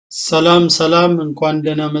ሰላም ሰላም እንኳን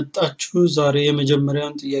ደህና መጣችሁ ዛሬ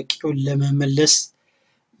የመጀመሪያውን ጥያቄውን ለመመለስ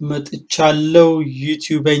መጥቻለሁ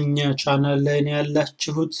ዩቲዩበኛ ቻናል ላይ ነው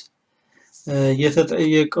ያላችሁት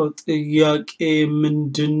የተጠየቀው ጥያቄ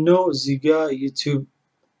ምንድነው እዚህ ጋር ዩቲዩብ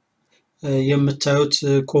የምታዩት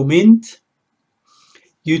ኮሜንት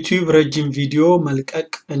ዩቲዩብ ረጅም ቪዲዮ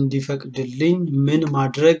መልቀቅ እንዲፈቅድልኝ ምን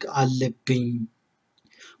ማድረግ አለብኝ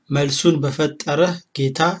መልሱን በፈጠረህ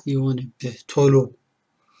ጌታ ይሁንብህ ቶሎ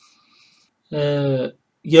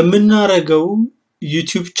የምናረገው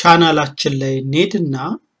ዩቲዩብ ቻናላችን ላይ ኔድና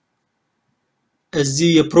እዚህ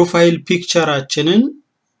የፕሮፋይል ፒክቸራችንን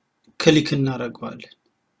ክሊክ እናረጋለን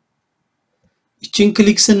እቺን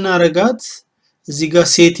ክሊክ ስናረጋት እዚህ ጋር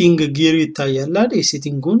ሴቲንግ ጊር ይታያል አይደል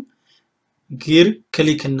የሴቲንጉን ጊር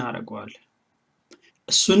ክሊክ እናረጋለን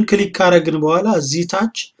እሱን ክሊክ ካረግን በኋላ እዚህ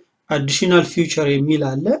ታች አዲሽናል ፊቸር የሚል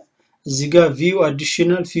አለ እዚህ ጋር ቪው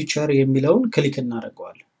አዲሽናል ፊቸር የሚለውን ክሊክ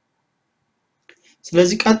እናረጋለን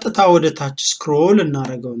ስለዚህ ቀጥታ ወደ ታች ስክሮል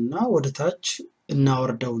እናረጋውና ወደ ታች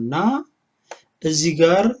እናወርደውና እዚህ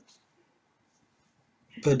ጋር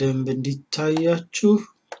በደንብ እንዲታያችሁ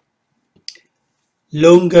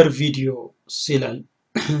longer video ይላል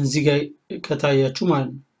እዚህ ጋር ከታያችሁ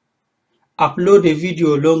ማለት ነው upload a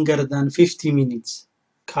video longer than 50 minutes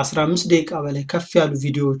ከ15 ደቂቃ በላይ ከፍ ያሉ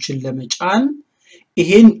ቪዲዮዎችን ለመጫን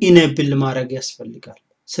ይሄን ኢኔብል ማድረግ ያስፈልጋል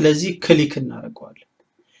ስለዚህ ክሊክ እናረጋዋለን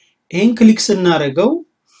ይሄን ክሊክ ስናረጋው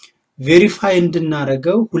ቬሪፋይ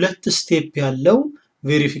እንድናረጋው ሁለት ስቴፕ ያለው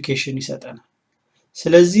ቬሪፊኬሽን ይሰጠናል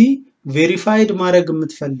ስለዚህ ቬሪፋይድ ማድረግ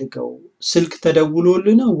የምትፈልገው ስልክ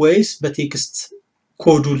ተደውሎልኝ ወይስ በቴክስት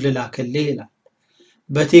ኮዱን ልላክልህ ይላል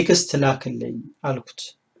በቴክስት ላክልኝ አልኩት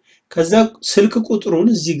ከዛ ስልክ ቁጥሩን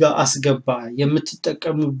እዚህ ጋር አስገባ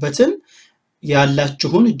የምትጠቀሙበትን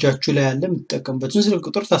ያላችሁን እጃችሁ ላይ ያለ የምትጠቀሙበትን ስልክ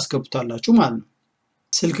ቁጥር ታስገቡታላችሁ ማለት ነው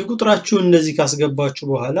ስልክ ቁጥራችሁን እንደዚህ ካስገባችሁ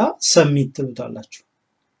በኋላ ሰብሚት ትሉታላችሁ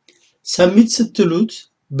ሰብሚት ስትሉት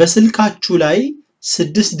በስልካችሁ ላይ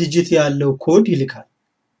 6 ዲጂት ያለው ኮድ ይልካል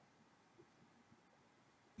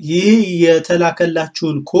ይሄ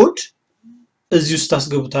የተላከላችሁን ኮድ እዚህ ውስጥ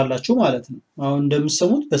ታስገቡታላችሁ ማለት ነው አሁን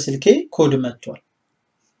እንደምትሰሙት በስልኬ ኮድ መጥቷል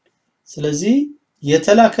ስለዚህ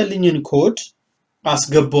የተላከልኝን ኮድ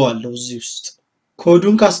አስገባዋለሁ እዚህ ውስጥ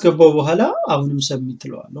ኮዱን ካስገባው በኋላ አሁንም ሰብሚት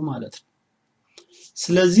ትለዋለሁ ማለት ነው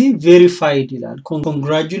ስለዚህ verified ይላል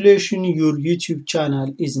congratulations your YouTube channel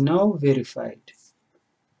is now verified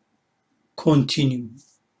continue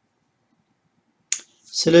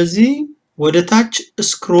ስለዚህ ወደ ታች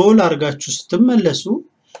ስክሮል አርጋችሁ ስትመለሱ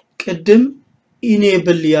ቀደም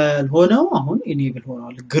ኢኔብል ያልሆነው አሁን ኢኔብል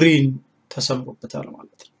ሆኗል ግሪን ተሰምሮበታል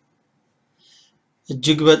ማለት ነው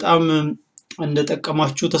እጅግ በጣም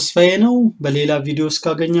እንደተጠቀማችሁ ተስፋዬ ነው በሌላ ቪዲዮ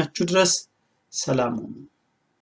እስካገኛችሁ ድረስ ሰላም